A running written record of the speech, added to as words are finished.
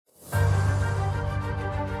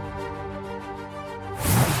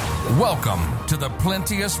Welcome to the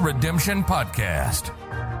Plenteous Redemption Podcast,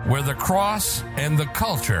 where the cross and the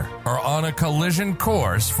culture are on a collision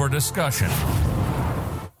course for discussion.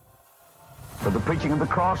 For the preaching of the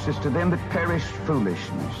cross is to them that perish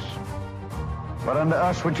foolishness, but unto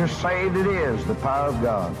us which are saved it is the power of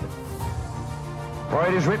God. For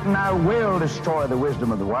it is written, I will destroy the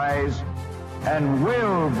wisdom of the wise, and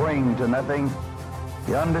will bring to nothing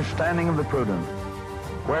the understanding of the prudent.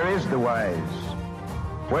 Where is the wise?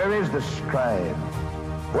 Where is the scribe?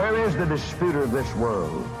 Where is the disputer of this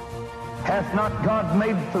world? Hath not God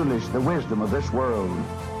made foolish the wisdom of this world?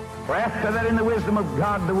 For after that in the wisdom of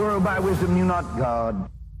God, the world by wisdom knew not God.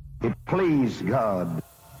 It pleased God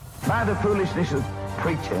by the foolishness of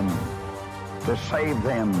preaching to save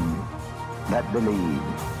them that believe.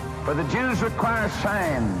 For the Jews require a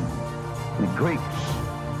sign, and the Greeks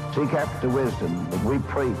seek after wisdom, but we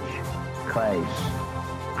preach Christ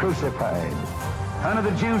crucified. Unto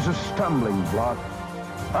the Jews a stumbling block,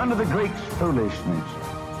 unto the Greeks foolishness,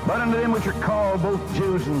 but unto them which are called both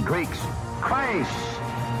Jews and Greeks, Christ,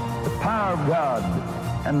 the power of God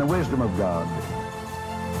and the wisdom of God.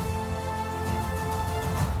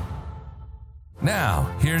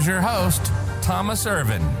 Now, here's your host, Thomas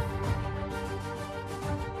Irvin.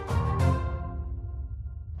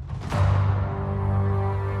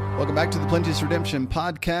 Welcome back to the Plenteous Redemption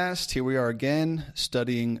Podcast. Here we are again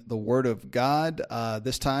studying the Word of God.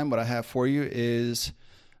 This time what I have for you is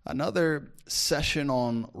another session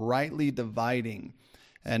on rightly dividing,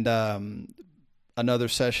 and another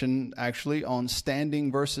session actually on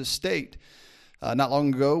standing versus state. Not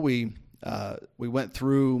long ago we went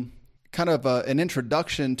through kind of an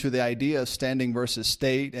introduction to the idea of standing versus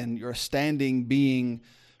state, and your standing being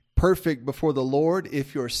perfect before the Lord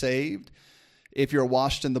if you're saved, if you're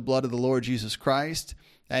washed in the blood of the Lord Jesus Christ,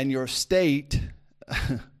 and your state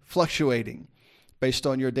fluctuating based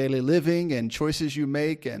on your daily living and choices you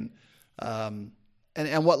make, and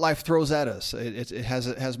what life throws at us. It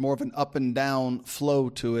has more of an up and down flow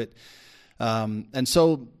to it, and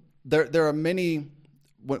so there are many.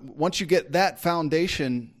 Once you get that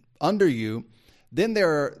foundation under you, then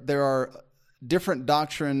there are different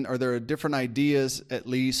doctrine, or there are different ideas at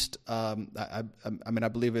least. I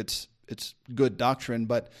believe it's good doctrine,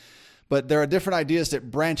 but there are different ideas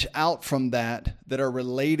that branch out from that are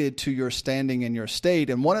related to your standing and your state.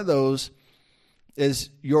 And one of those is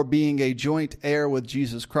your being a joint heir with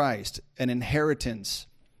Jesus Christ, an inheritance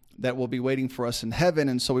that will be waiting for us in heaven.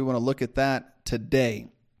 And so we want to look at that today.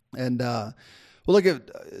 And we'll look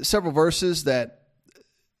at several verses that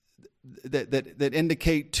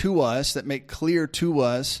indicate to us, that make clear to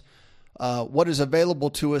us what is available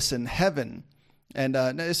to us in heaven. And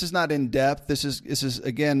this is not in depth. This is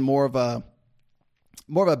again more of a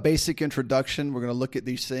basic introduction. We're going to look at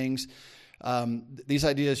these things, these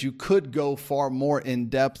ideas. You could go far more in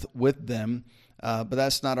depth with them, but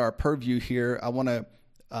that's not our purview here. I want to,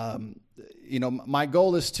 my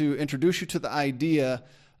goal is to introduce you to the idea.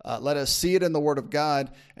 Let us see it in the Word of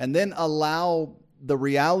God, and then allow the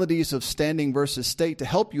realities of standing versus state to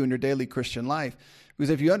help you in your daily Christian life. Because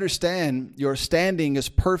if you understand your standing is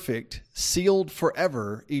perfect, sealed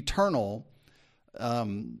forever, eternal,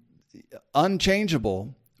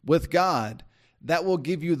 unchangeable with God, that will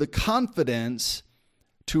give you the confidence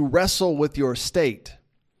to wrestle with your state.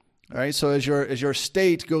 All right. So as your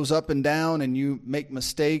state goes up and down, and you make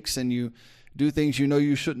mistakes, and you do things you know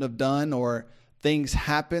you shouldn't have done, or things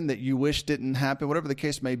happen that you wish didn't happen, whatever the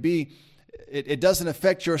case may be, it doesn't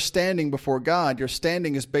affect your standing before God. Your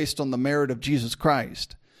standing is based on the merit of Jesus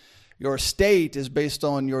Christ. Your state is based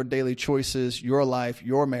on your daily choices, your life,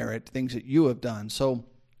 your merit, things that you have done. So,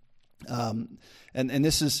 and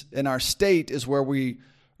this is, in our state is where we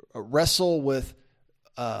wrestle with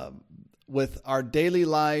our daily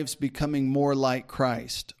lives becoming more like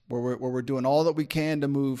Christ, where we're doing all that we can to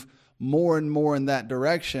move more and more in that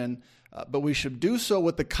direction. But we should do so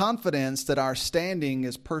with the confidence that our standing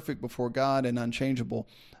is perfect before God and unchangeable,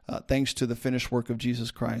 thanks to the finished work of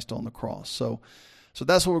Jesus Christ on the cross. So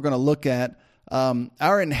that's what we're going to look at.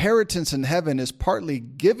 Our inheritance in heaven is partly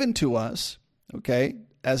given to us, okay,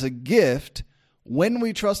 as a gift when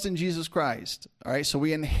we trust in Jesus Christ. All right, so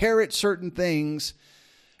we inherit certain things,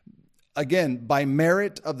 again, by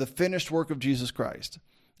merit of the finished work of Jesus Christ,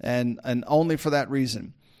 and only for that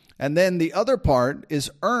reason. And then the other part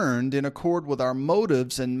is earned in accord with our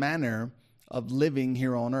motives and manner of living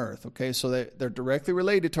here on earth. Okay, so they're directly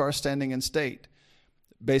related to our standing and state.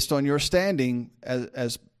 Based on your standing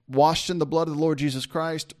as washed in the blood of the Lord Jesus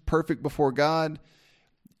Christ, perfect before God,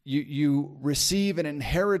 you receive an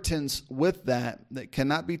inheritance with that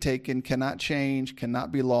cannot be taken, cannot change,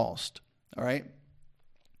 cannot be lost. All right?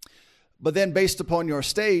 But then based upon your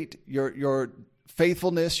state, your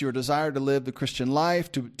faithfulness, your desire to live the Christian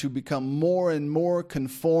life, to become more and more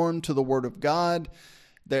conformed to the Word of God,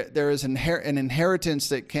 there is an inheritance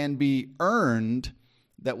that can be earned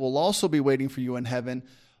that will also be waiting for you in heaven.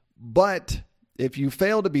 But if you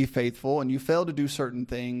fail to be faithful and you fail to do certain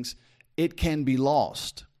things, it can be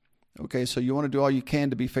lost. Okay, so you want to do all you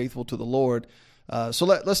can to be faithful to the Lord. So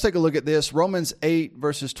let's take a look at this. Romans 8,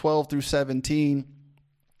 verses 12 through 17.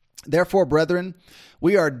 Therefore, brethren,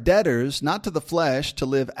 we are debtors, not to the flesh, to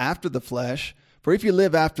live after the flesh. For if you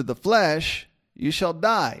live after the flesh, you shall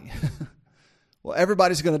die. Well,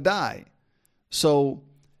 everybody's going to die. So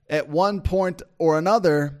at one point or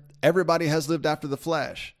another, everybody has lived after the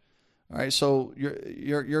flesh. All right, so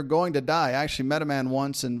you're going to die. I actually met a man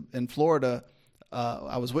once in Florida.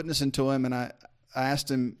 I was witnessing to him, and I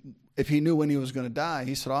asked him if he knew when he was going to die.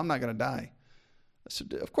 He said, "Oh, I'm not going to die." I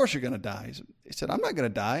said, "Of course you're going to die." He said, "I'm not going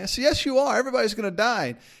to die." I said, "Yes, you are. Everybody's going to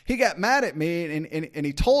die." He got mad at me, and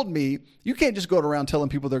he told me, "You can't just go around telling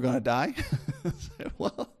people they're going to die." I said,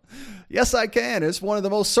 "Well, yes, I can. It's one of the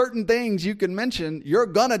most certain things you can mention. You're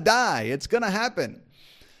going to die. It's going to happen."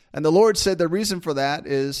 And the Lord said the reason for that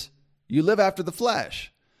is you live after the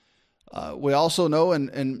flesh. We also know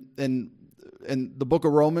in the book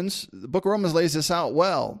of Romans lays this out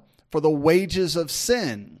well. For the wages of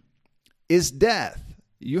sin is death.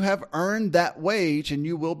 You have earned that wage and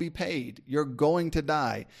you will be paid. You're going to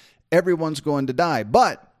die. Everyone's going to die.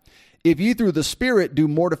 But if you through the Spirit do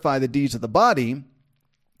mortify the deeds of the body,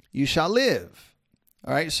 you shall live.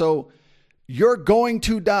 All right. So you're going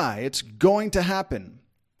to die. It's going to happen.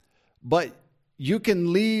 But you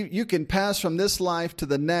can pass from this life to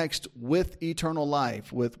the next with eternal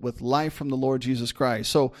life, with life from the Lord Jesus Christ.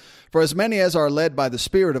 So for as many as are led by the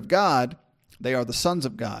Spirit of God, they are the sons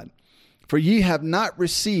of God. For ye have not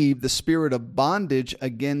received the spirit of bondage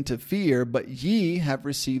again to fear, but ye have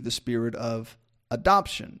received the spirit of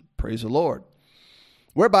adoption. Praise the Lord.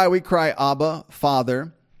 Whereby we cry, Abba,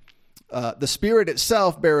 Father. The Spirit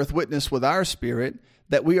itself beareth witness with our spirit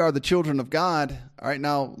that we are the children of God. All right,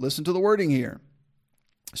 now listen to the wording here.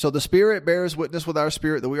 So the Spirit bears witness with our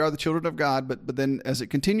spirit that we are the children of God. But then as it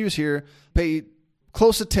continues here, pay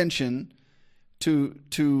close attention to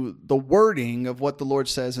the wording of what the Lord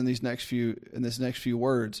says in this next few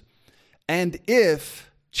words. And if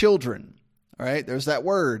children, all right, there's that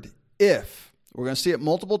word, if. We're going to see it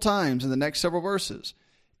multiple times in the next several verses.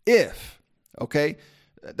 If, okay,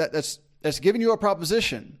 that's giving you a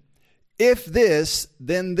proposition. If this,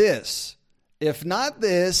 then this. If not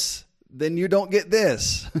this, then you don't get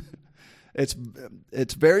this.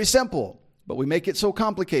 It's very simple, but we make it so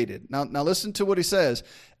complicated. Now listen to what he says.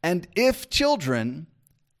 And if children,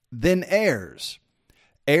 then heirs,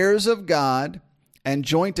 heirs of God and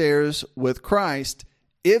joint heirs with Christ,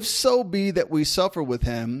 if so be that we suffer with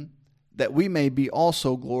him, that we may be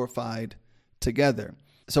also glorified together.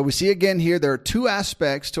 So we see again here, there are two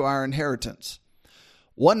aspects to our inheritance.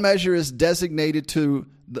 One measure is designated to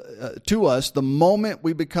us the moment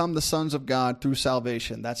we become the sons of God through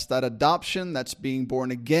salvation. That's that adoption. That's being born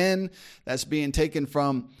again. That's being taken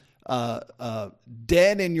from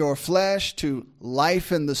dead in your flesh to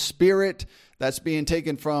life in the Spirit. That's being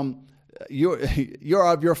taken from you're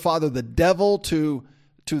of your father the devil to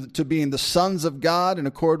being the sons of God in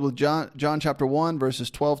accord with John chapter 1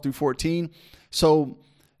 verses 12 through 14. So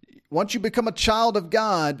once you become a child of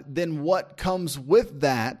God, then what comes with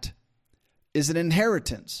that is an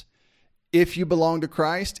inheritance. If you belong to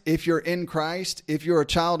Christ, if you're in Christ, if you're a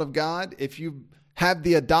child of God, if you have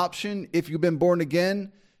the adoption, if you've been born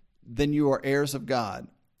again, then you are heirs of God.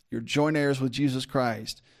 You're joint heirs with Jesus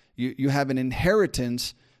Christ. You have an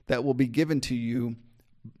inheritance that will be given to you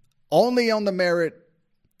only on the merit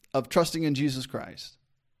of trusting in Jesus Christ.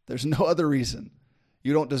 There's no other reason.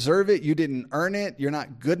 You don't deserve it. You didn't earn it. You're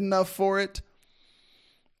not good enough for it.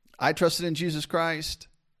 I trusted in Jesus Christ.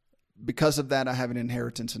 Because of that, I have an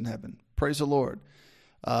inheritance in heaven. Praise the Lord.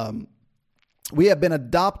 We have been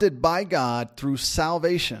adopted by God through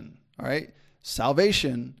salvation. All right.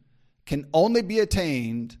 Salvation can only be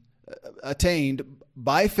attained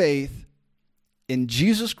by faith in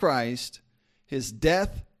Jesus Christ, his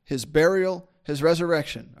death, his burial, his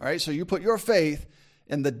resurrection. All right. So you put your faith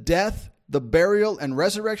in the death, the burial, and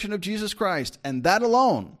resurrection of Jesus Christ, and that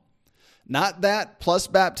alone. Not that plus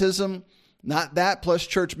baptism, not that plus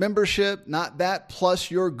church membership, not that plus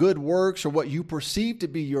your good works or what you perceive to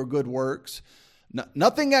be your good works.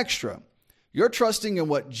 Nothing extra. You're trusting in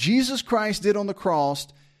what Jesus Christ did on the cross.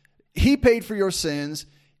 He paid for your sins.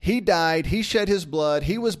 He died. He shed his blood.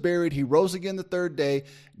 He was buried. He rose again the third day.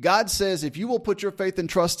 God says if you will put your faith and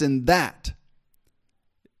trust in that,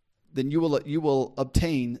 then you will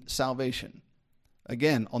obtain salvation.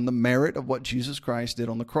 Again, on the merit of what Jesus Christ did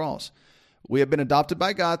on the cross. We have been adopted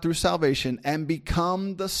by God through salvation and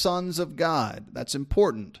become the sons of God. That's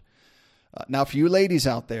important. Now, for you ladies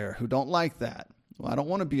out there who don't like that, well, I don't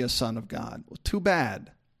want to be a son of God. Well, too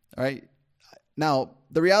bad. All right. Now,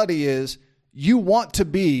 the reality is you want to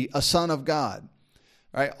be a son of God.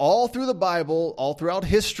 All right. All through the Bible, all throughout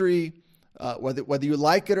history, whether you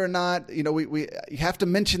like it or not, we have to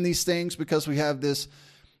mention these things because we have this.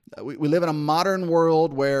 We live in a modern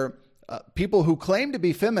world where people who claim to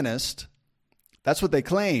be feminist, that's what they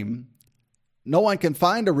claim. No one can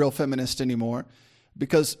find a real feminist anymore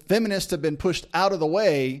because feminists have been pushed out of the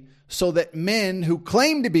way so that men who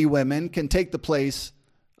claim to be women can take the place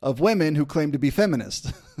of women who claim to be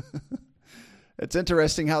feminists. It's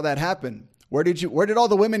interesting how that happened. Where did all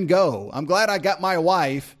the women go? I'm glad I got my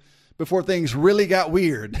wife before things really got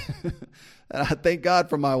weird. And I thank God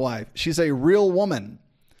for my wife. She's a real woman.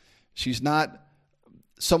 She's not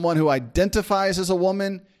someone who identifies as a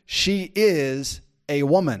woman. She is a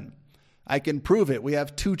woman. I can prove it. We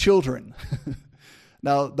have 2 children.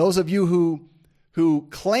 Now, those of you who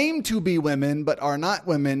claim to be women but are not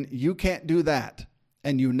women, you can't do that,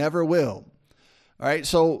 and you never will. All right.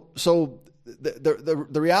 So the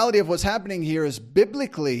reality of what's happening here is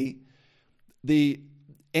biblically,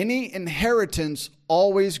 any inheritance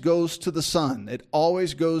always goes to the son. It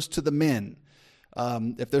always goes to the men.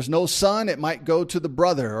 If there's no son, it might go to the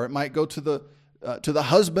brother, or it might go to the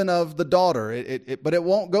husband of the daughter. But it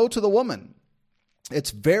won't go to the woman.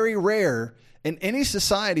 It's very rare in any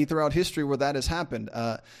society throughout history where that has happened.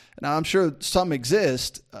 Now, I'm sure some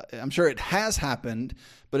exist. I'm sure it has happened,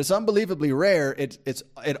 but it's unbelievably rare.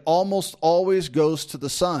 It almost always goes to the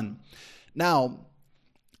son. Now,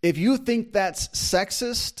 if you think that's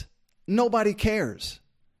sexist, nobody cares.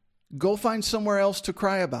 Go find somewhere else to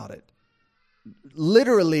cry about it.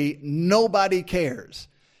 Literally, nobody cares,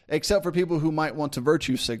 except for people who might want to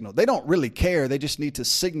virtue signal. They don't really care. They just need to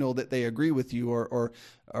signal that they agree with you, or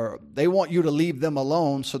they want you to leave them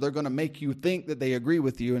alone, so they're going to make you think that they agree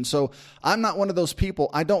with you. And so I'm not one of those people.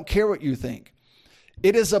 I don't care what you think.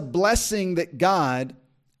 It is a blessing that God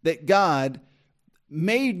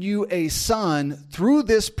made you a son through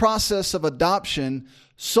this process of adoption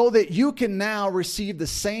so that you can now receive the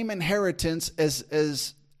same inheritance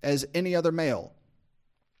as any other male.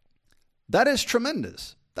 That is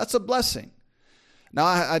tremendous. That's a blessing. Now,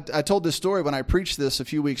 I told this story when I preached this a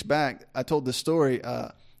few weeks back. I told this story.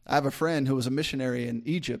 I have a friend who was a missionary in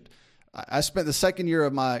Egypt. I spent the second year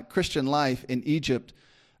of my Christian life in Egypt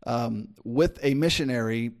with a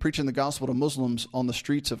missionary preaching the gospel to Muslims on the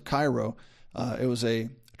streets of Cairo. It was a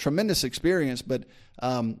tremendous experience, but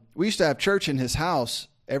we used to have church in his house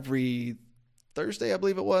every Thursday, I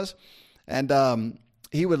believe it was. And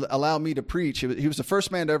he would allow me to preach. He was the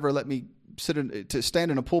first man to ever let me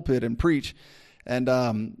stand in a pulpit and preach. And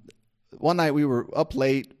one night we were up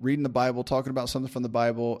late reading the Bible, talking about something from the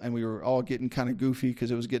Bible, and we were all getting kind of goofy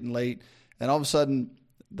because it was getting late. And all of a sudden,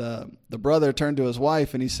 the brother turned to his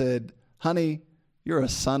wife and he said, "Honey, you're a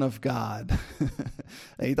son of God."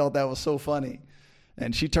 And he thought that was so funny.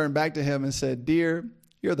 And she turned back to him and said, "Dear,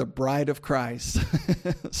 you're the bride of Christ."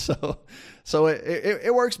 So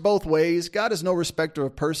it works both ways. God is no respecter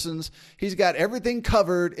of persons. He's got everything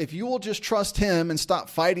covered. If you will just trust him and stop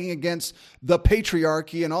fighting against the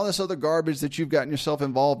patriarchy and all this other garbage that you've gotten yourself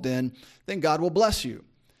involved in, then God will bless you.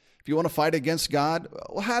 If you want to fight against God,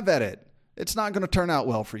 well, have at it. It's not going to turn out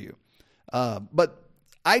well for you. But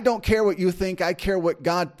I don't care what you think. I care what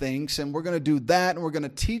God thinks. And we're going to do that. And we're going to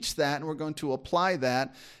teach that. And we're going to apply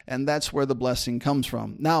that. And that's where the blessing comes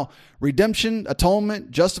from. Now, redemption,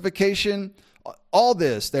 atonement, justification, all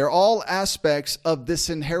this, they're all aspects of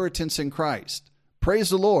this inheritance in Christ.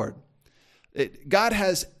 Praise the Lord. God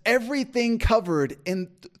has everything covered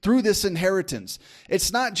through this inheritance.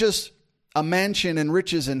 It's not just a mansion and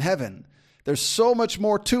riches in heaven. There's so much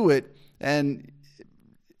more to it. And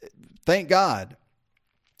thank God.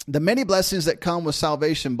 The many blessings that come with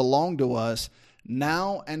salvation belong to us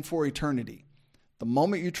now and for eternity. The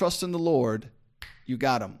moment you trust in the Lord, you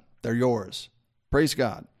got them. They're yours. Praise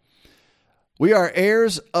God. We are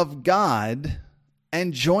heirs of God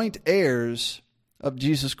and joint heirs of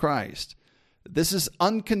Jesus Christ. This is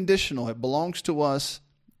unconditional. It belongs to us,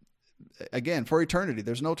 again, for eternity.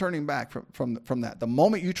 There's no turning back from that. The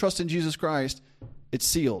moment you trust in Jesus Christ, it's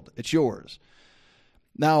sealed. It's yours.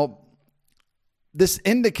 Now, this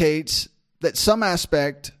indicates that some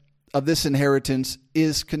aspect of this inheritance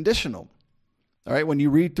is conditional. All right, when you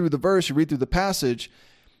read through the verse, you read through the passage,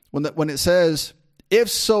 when it says, "If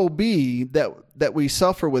so be that we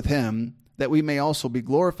suffer with him, that we may also be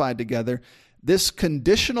glorified together. This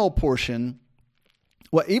conditional portion,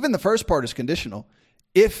 well, even the first part is conditional.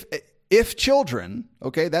 If children,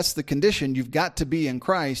 okay, that's the condition. You've got to be in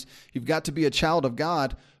Christ. You've got to be a child of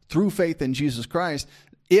God through faith in Jesus Christ.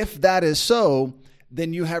 If that is so,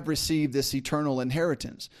 then you have received this eternal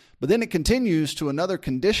inheritance. But then it continues to another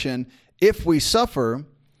condition. If we suffer,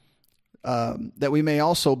 that we may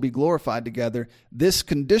also be glorified together. This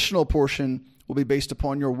conditional portion will be based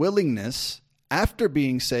upon your willingness after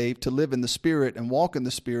being saved to live in the Spirit and walk in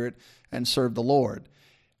the Spirit and serve the Lord,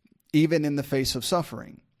 even in the face of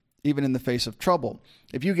suffering, even in the face of trouble.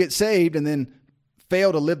 If you get saved and then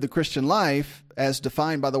fail to live the Christian life as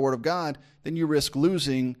defined by the Word of God, then you risk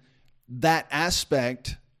losing that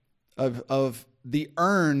aspect of the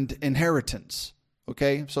earned inheritance.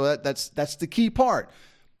 Okay, so that's the key part.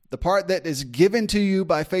 The part that is given to you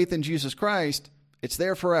by faith in Jesus Christ, it's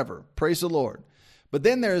there forever. Praise the Lord. But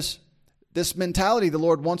then there's this mentality the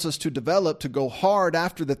Lord wants us to develop to go hard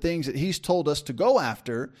after the things that He's told us to go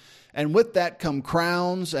after. And with that come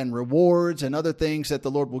crowns and rewards and other things that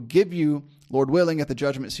the Lord will give you, Lord willing, at the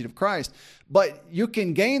judgment seat of Christ. But you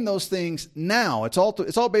can gain those things now. It's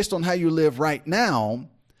all based on how you live right now.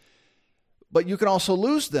 But you can also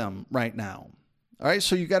lose them right now. All right,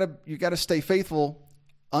 so you gotta stay faithful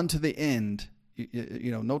unto the end.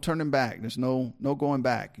 You know, no turning back. There's no going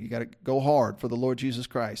back. You got to go hard for the Lord Jesus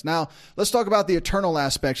Christ. Now, let's talk about the eternal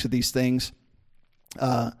aspects of these things.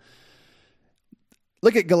 Look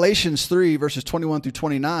at Galatians 3, verses 21 through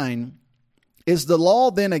 29. Is the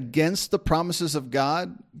law then against the promises of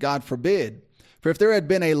God? God forbid. For if there had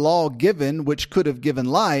been a law given which could have given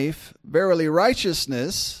life, verily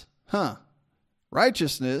righteousness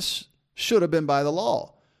should have been by the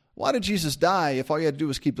law. Why did Jesus die if all you had to do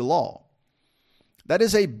was keep the law? That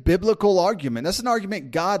is a biblical argument. That's an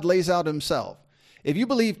argument God lays out Himself. If you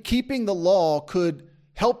believe keeping the law could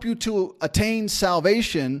help you to attain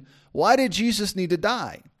salvation, why did Jesus need to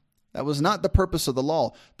die? That was not the purpose of the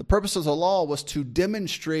law. The purpose of the law was to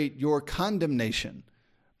demonstrate your condemnation,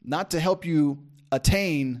 not to help you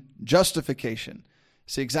attain justification.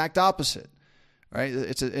 It's the exact opposite, right?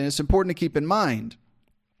 It's important to keep in mind.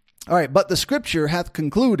 All right, but the Scripture hath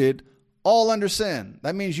concluded all under sin.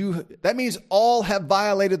 That means all have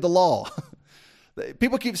violated the law.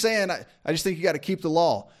 People keep saying, I just think you got to keep the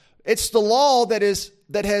law. It's the law that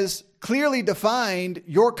has clearly defined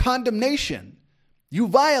your condemnation. You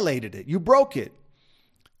violated it. You broke it.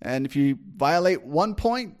 And if you violate one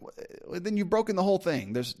point, then you've broken the whole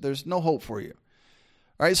thing. There's no hope for you.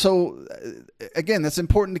 All right, so again, that's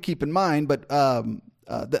important to keep in mind, but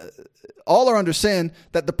all are under sin,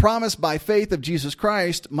 that the promise by faith of Jesus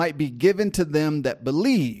Christ might be given to them that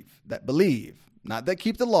believe, not that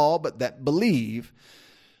keep the law, but that believe.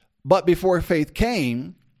 But before faith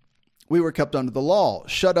came, we were kept under the law,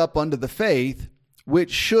 shut up under the faith,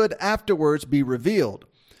 which should afterwards be revealed.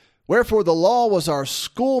 Wherefore the law was our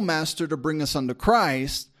schoolmaster to bring us unto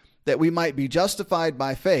Christ, that we might be justified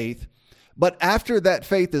by faith. But after that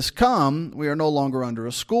faith is come, we are no longer under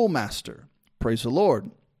a schoolmaster. Praise the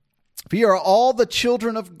Lord. For ye are all the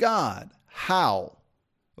children of God. How?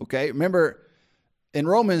 Okay, remember in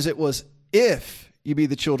Romans it was if you be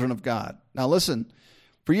the children of God. Now listen,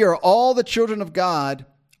 for ye are all the children of God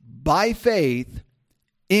by faith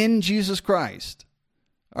in Jesus Christ.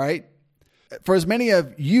 All right. For as many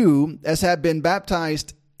of you as have been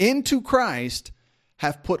baptized into Christ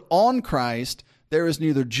have put on Christ. There is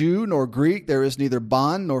neither Jew nor Greek. There is neither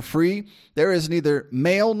bond nor free. There is neither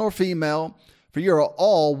male nor female. For you are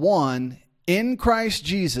all one in Christ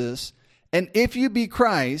Jesus. And if you be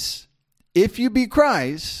Christ,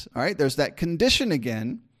 all right, there's that condition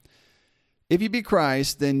again. If you be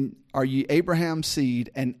Christ, then are ye Abraham's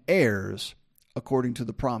seed and heirs according to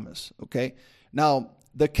the promise. Okay. Now,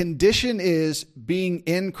 the condition is being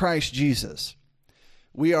in Christ Jesus.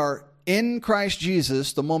 We are in Christ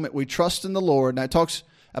Jesus the moment we trust in the Lord. And it talks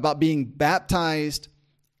about being baptized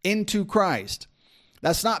into Christ.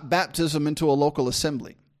 That's not baptism into a local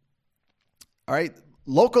assembly. All right.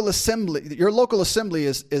 Local assembly, your local assembly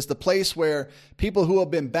is the place where people who have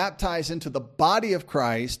been baptized into the body of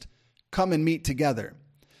Christ come and meet together.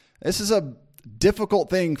 This is a difficult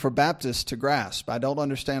thing for Baptists to grasp. I don't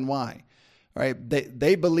understand why. All right.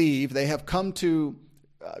 They believe they have come to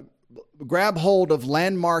grab hold of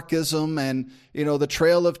landmarkism and, the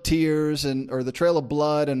Trail of Tears or the Trail of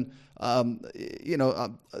Blood and,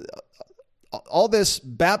 all this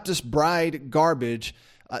Baptist bride garbage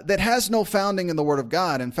that has no founding in the Word of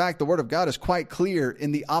God. In fact, the Word of God is quite clear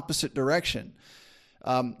in the opposite direction.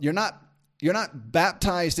 You're not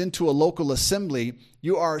baptized into a local assembly.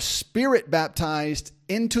 You are Spirit baptized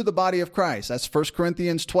into the body of Christ. That's 1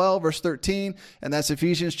 Corinthians 12, verse 13, and that's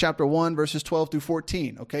Ephesians chapter 1, verses 12 through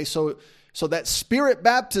 14. Okay, so that Spirit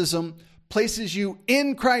baptism places you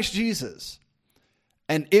in Christ Jesus.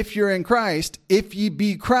 And if you're in Christ, if ye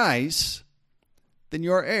be Christ, then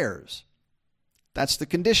you're heirs. That's the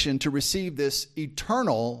condition to receive this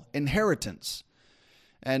eternal inheritance.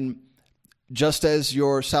 And just as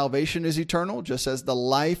your salvation is eternal, just as the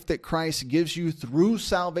life that Christ gives you through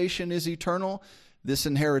salvation is eternal, this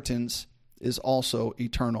inheritance is also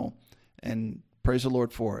eternal. And praise the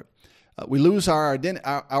Lord for it. We lose our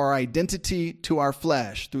identity to our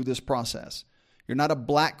flesh through this process. You're not a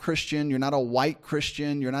black Christian. You're not a white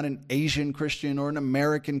Christian. You're not an Asian Christian or an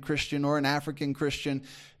American Christian or an African Christian.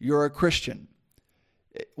 You're a Christian.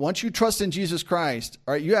 Once you trust in Jesus Christ,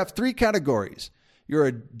 all right, you have three categories.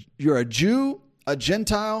 You're a Jew, a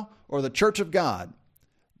Gentile, or the Church of God.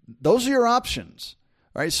 Those are your options.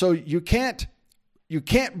 All right, so you can't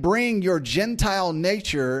bring your Gentile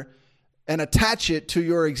nature and attach it to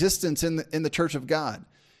your existence in the Church of God.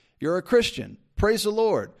 You're a Christian. Praise the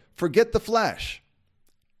Lord. Forget the flesh.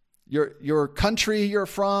 Your country you're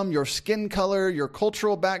from, your skin color, your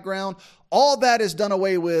cultural background, all that is done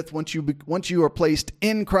away with once you are placed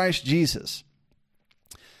in Christ Jesus.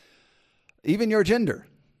 Even your gender.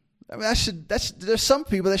 I mean, there's some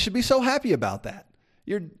people that should be so happy about that.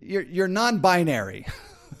 You're non-binary,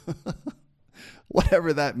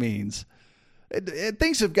 whatever that means.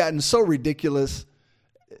 Things have gotten so ridiculous.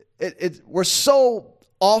 We're so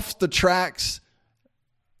off the tracks.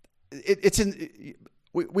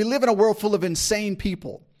 We live in a world full of insane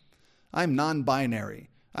people. I'm non-binary.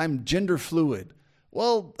 I'm gender fluid.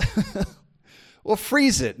 Well,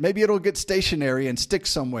 freeze it. Maybe it'll get stationary and stick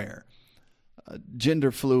somewhere.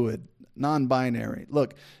 Gender fluid, non-binary.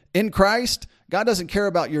 Look, in Christ, God doesn't care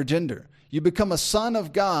about your gender. You become a son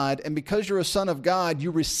of God, and because you're a son of God,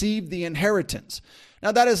 you receive the inheritance.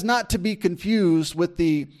 Now, that is not to be confused with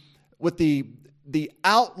the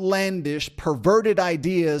outlandish, perverted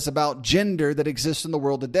ideas about gender that exist in the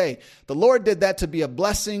world today. The Lord did that to be a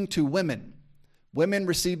blessing to women. Women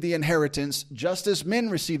receive the inheritance just as men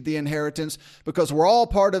receive the inheritance because we're all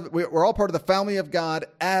part of the family of God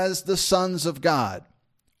as the sons of God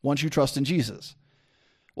once you trust in Jesus.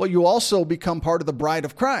 Well, you also become part of the bride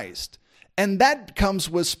of Christ, and that comes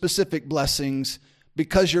with specific blessings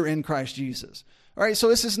because you're in Christ Jesus. All right, so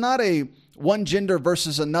this is not a one gender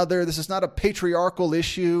versus another. This is not a patriarchal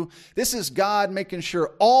issue. This is God making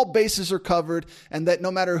sure all bases are covered and that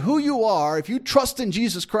no matter who you are, if you trust in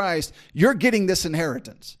Jesus Christ, you're getting this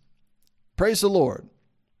inheritance. Praise the Lord.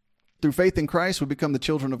 Through faith in Christ, we become the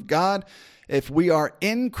children of God. If we are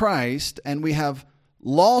in Christ and we have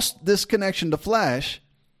lost this connection to flesh,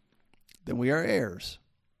 then we are heirs.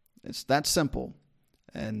 It's that simple.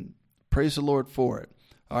 And praise the Lord for it.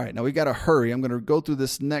 All right, now we got to hurry. I'm going to go through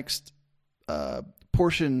this next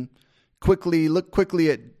portion quickly. Look quickly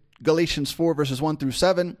at Galatians 4, verses 1 through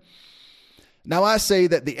 7. Now I say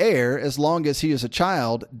that the heir, as long as he is a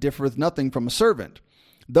child, differeth nothing from a servant,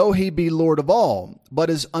 though he be Lord of all, but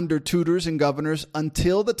is under tutors and governors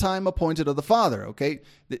until the time appointed of the Father. Okay,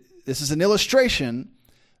 this is an illustration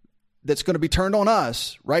that's going to be turned on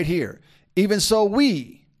us right here. Even so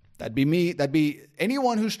we, that'd be me, that'd be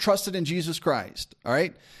anyone who's trusted in Jesus Christ. All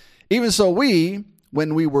right. Even so we,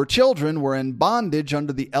 when we were children, were in bondage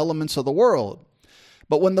under the elements of the world.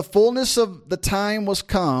 But when the fullness of the time was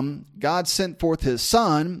come, God sent forth his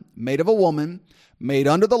Son, made of a woman, made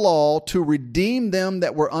under the law, to redeem them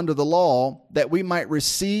that were under the law, that we might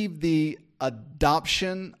receive the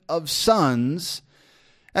adoption of sons.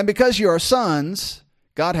 And because you are sons,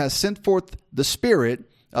 God has sent forth the Spirit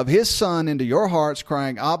of his Son into your hearts,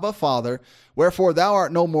 crying, Abba, Father. Wherefore thou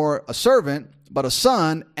art no more a servant, but a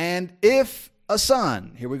son, and if a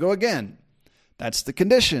son, here we go again, that's the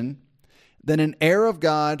condition, then an heir of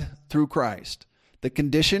God through Christ. The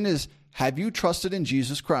condition is, have you trusted in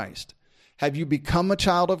Jesus Christ? Have you become a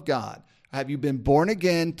child of God? Have you been born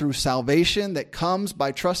again through salvation that comes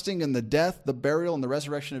by trusting in the death, the burial, and the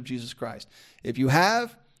resurrection of Jesus Christ? If you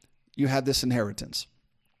have this inheritance.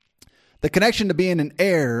 The connection to being an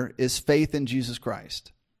heir is faith in Jesus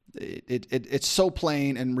Christ. It's so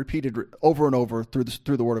plain and repeated over and over through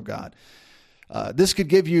the Word of God. This could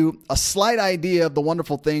give you a slight idea of the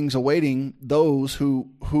wonderful things awaiting those who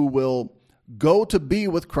will go to be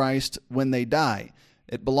with Christ when they die.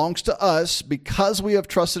 It belongs to us because we have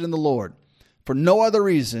trusted in the Lord. For no other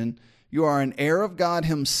reason, you are an heir of God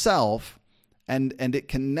himself, and it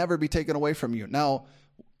can never be taken away from you. Now,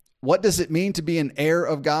 what does it mean to be an heir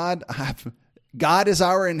of God? God is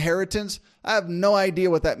our inheritance. I have no idea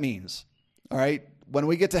what that means. All right. When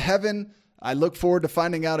we get to heaven, I look forward to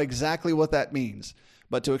finding out exactly what that means.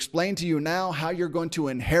 But to explain to you now how you're going to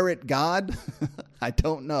inherit God, I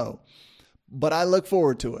don't know. But I look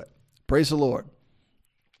forward to it. Praise the Lord.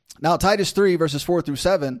 Now, Titus 3, verses 4 through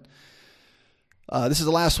 7. This is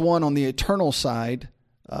the last one on the eternal side,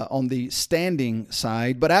 on the standing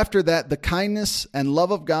side. But after that, the kindness and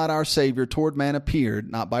love of God our Savior toward man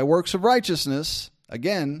appeared, not by works of righteousness,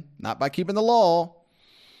 again, not by keeping the law,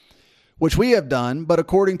 which we have done, but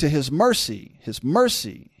according to his mercy,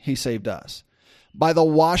 he saved us, by the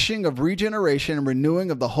washing of regeneration and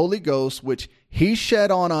renewing of the Holy Ghost, which he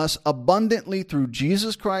shed on us abundantly through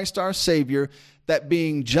Jesus Christ our Savior, that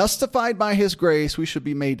being justified by his grace, we should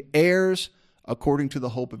be made heirs according to the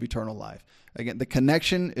hope of eternal life. Again, the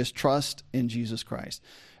connection is trust in Jesus Christ.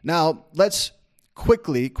 Now, let's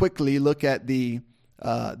quickly look at the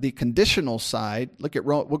conditional side. Look at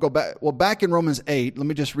we'll go back. Well, back in Romans 8, let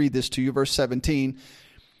me just read this to you, verse 17.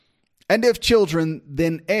 And if children,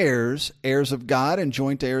 then heirs, heirs of God and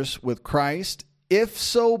joint heirs with Christ, if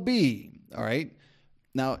so be. All right.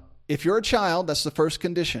 Now, if you're a child, that's the first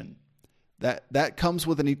condition. That comes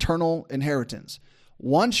with an eternal inheritance.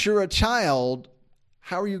 Once you're a child,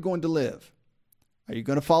 how are you going to live? Are you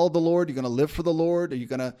going to follow the Lord? Are you going to live for the Lord? Are you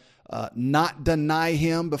going to not deny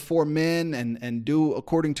him before men and do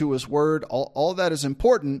according to his word? All that is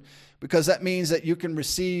important, because that means that you can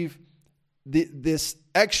receive this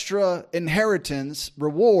extra inheritance,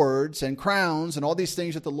 rewards and crowns and all these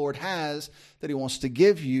things that the Lord has that he wants to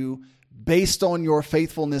give you based on your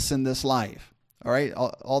faithfulness in this life. All right.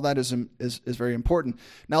 All that is very important.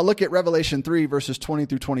 Now look at Revelation 3, verses 20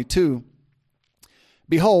 through 22.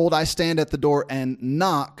 Behold, I stand at the door and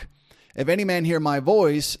knock. If any man hear my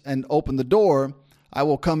voice and open the door, I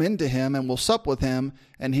will come into him and will sup with him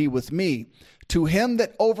and he with me. To him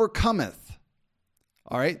that overcometh.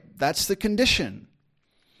 All right. That's the condition.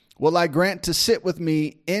 Will I grant to sit with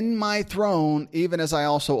me in my throne, even as I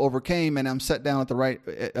also overcame and am set down at the right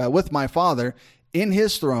with my Father in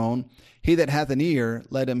his throne. He that hath an ear,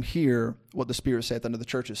 let him hear what the Spirit saith unto the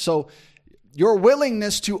churches. So your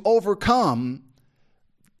willingness to overcome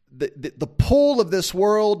the pull of this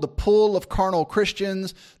world, the pull of carnal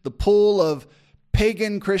Christians, the pull of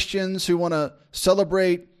pagan Christians who want to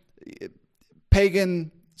celebrate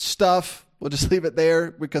pagan stuff. We'll just leave it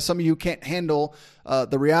there, because some of you can't handle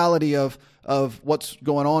the reality of what's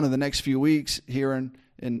going on in the next few weeks here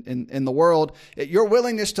in the world. Your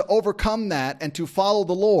willingness to overcome that and to follow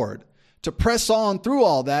the Lord, to press on through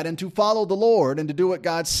all that and to follow the Lord and to do what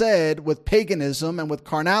God said with paganism and with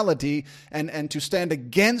carnality and to stand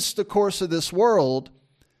against the course of this world,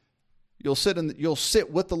 you'll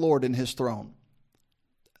sit with the Lord in his throne.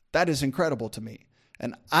 That is incredible to me.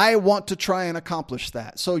 And I want to try and accomplish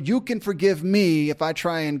that. So you can forgive me if I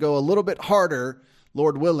try and go a little bit harder,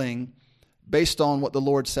 Lord willing, based on what the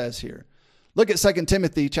Lord says here. Look at 2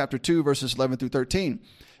 Timothy chapter 2, verses 11 through 13.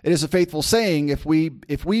 It is a faithful saying, if we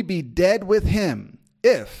be dead with him,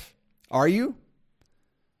 are you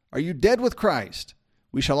dead with Christ?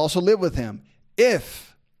 We shall also live with him.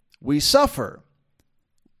 If we suffer,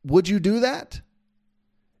 would you do that?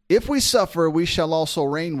 If we suffer, we shall also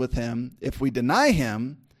reign with him. If we deny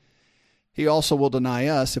him, he also will deny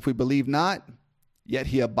us. If we believe not, yet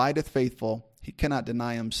he abideth faithful. He cannot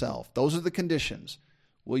deny himself. Those are the conditions.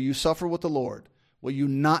 Will you suffer with the Lord? Will you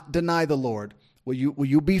not deny the Lord? Will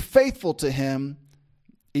you be faithful to him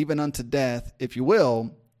even unto death? If you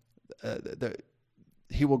will,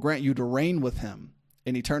 he will grant you to reign with him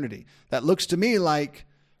in eternity. That looks to me like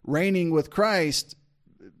reigning with Christ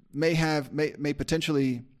may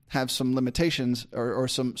potentially have some limitations or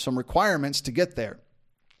some requirements to get there.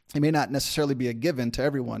 It may not necessarily be a given to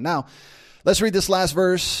everyone. Now, let's read this last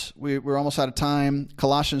verse. We're almost out of time.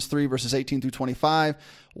 Colossians 3, verses 18 through 25.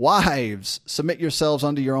 Wives, submit yourselves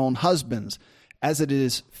unto your own husbands, as it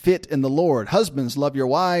is fit in the Lord. Husbands, love your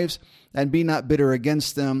wives, and be not bitter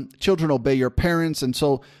against them. Children, obey your parents. And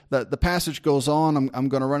so the passage goes on. I'm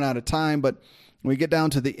going to run out of time, but when we get down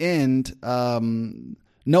to the end,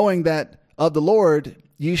 knowing that of the Lord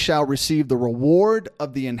ye shall receive the reward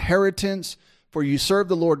of the inheritance, for you serve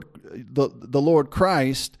the Lord, the Lord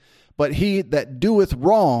Christ. But he that doeth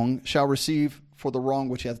wrong shall receive for the wrong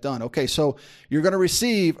which he hath done. Okay, so you're going to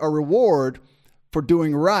receive a reward for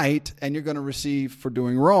doing right, and you're going to receive for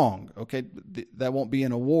doing wrong. Okay, that won't be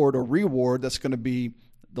an award or reward. That's going to be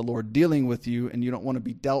the Lord dealing with you, and you don't want to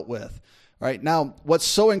be dealt with. All right, now, what's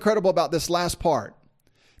so incredible about this last part,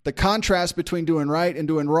 the contrast between doing right and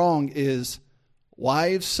doing wrong, is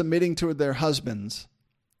wives submitting to their husbands,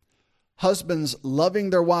 husbands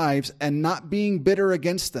loving their wives and not being bitter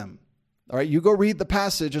against them. All right, you go read the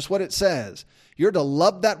passage. It's what it says. You're to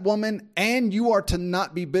love that woman and you are to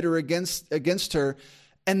not be bitter against her.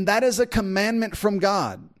 And that is a commandment from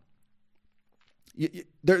God.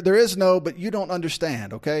 There is no, but you don't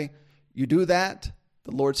understand, okay? You do that,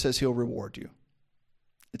 the Lord says he'll reward you.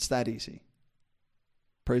 It's that easy.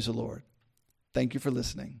 Praise the Lord. Thank you for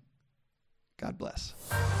listening. God bless.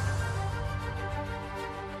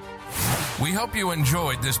 We hope you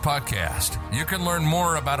enjoyed this podcast. You can learn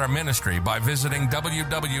more about our ministry by visiting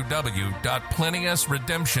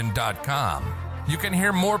www.plenteousredemption.com. You can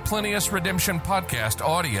hear more Plenteous Redemption podcast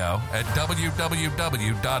audio at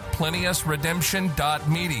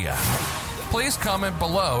www.plenteousredemption.media. Please comment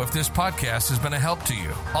below if this podcast has been a help to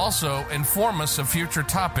you. Also, inform us of future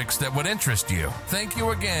topics that would interest you. Thank you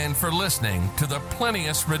again for listening to the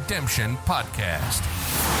Plenteous Redemption podcast.